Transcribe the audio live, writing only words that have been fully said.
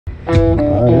There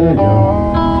we go.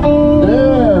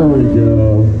 There we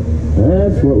go.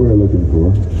 That's what we're looking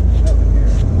for.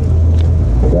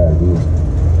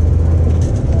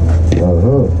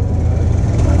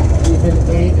 Even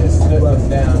 8 is slipping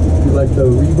down. You like the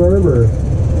reverb or?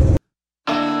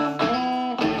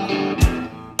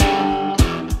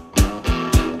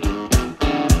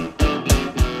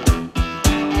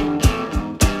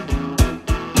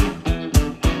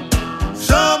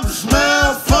 Something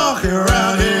smells funky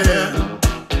around here.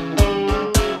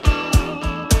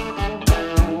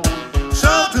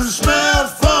 Something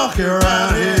smells funky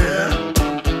around here.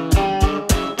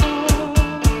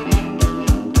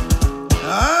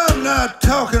 I'm not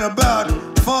talking about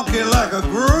funky like a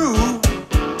groove.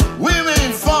 We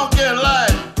mean funky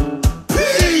like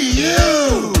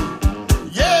P.U.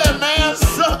 Yeah, man,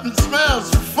 something smells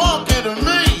funky to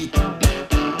me.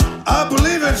 I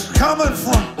believe it's coming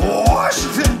from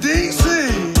Washington,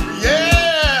 D.C.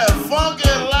 Yeah, funky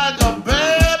like a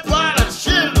bad pot of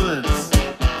chitlins.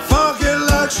 Funky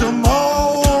like some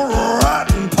old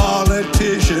rotten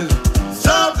politicians.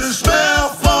 Something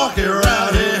smells funky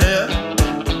around here.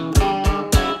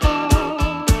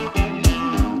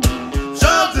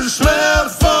 Something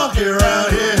smells funky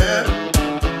around here.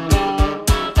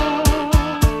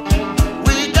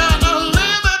 We got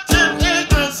unlimited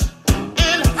ignorance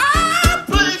in high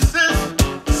places,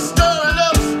 stirring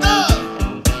up stuff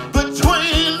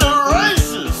between the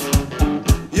races.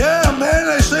 Yeah, man,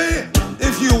 they say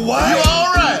if you're white, you're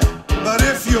alright. But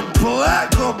if you're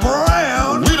black or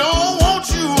brown, we don't want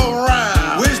you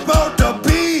around. We're supposed to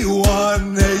be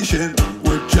one nation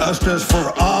with justice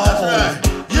for all. That's right.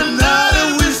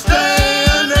 United we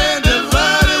stand and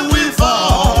divided we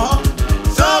fall.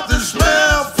 Something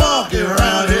smells funky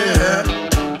around here.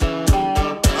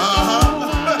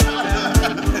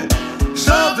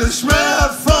 Something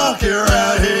smells funky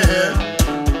around here.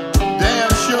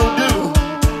 Damn sure do.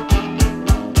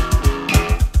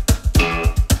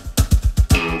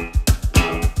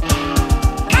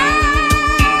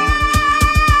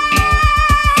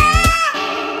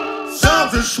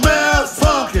 Something smells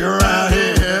funky around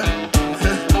here.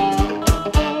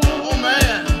 Oh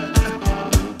man.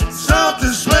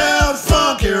 Something smells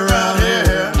funky around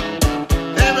here.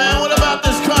 Hey man, what about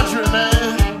this country,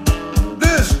 man?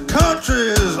 This country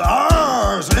is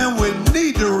ours and we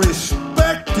need to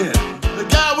respect it. The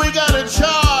guy we got in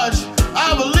charge,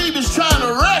 I believe he's trying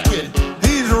to wreck it.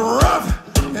 He's rough.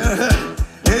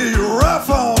 He's rough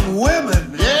on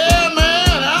women. Yeah,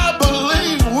 man, I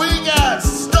believe we got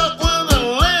stuck with a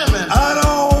lemon. I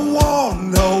don't want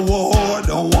no war,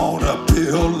 don't want to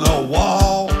build no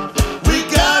wall. We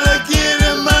gotta get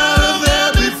him out of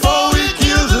there before he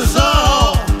kills us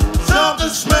all. Something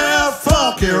smells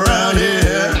funky around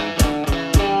here.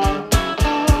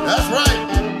 That's right.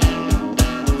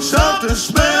 Something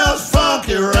smells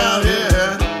funky around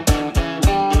here.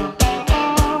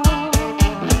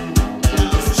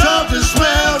 Something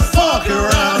smells funky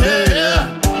around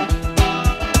here.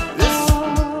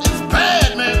 It's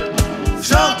bad, man.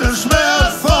 Something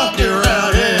smells funky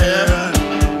around here.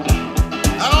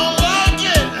 I don't like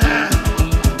it.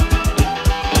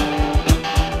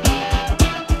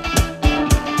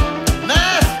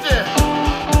 Nasty.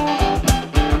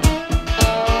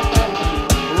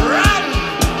 Rotten.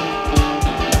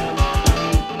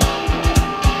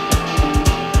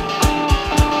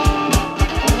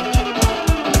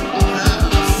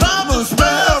 Something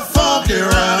smells funky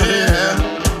around here.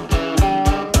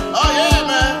 Oh yeah,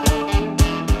 man.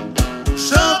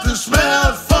 Something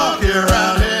smells funky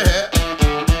around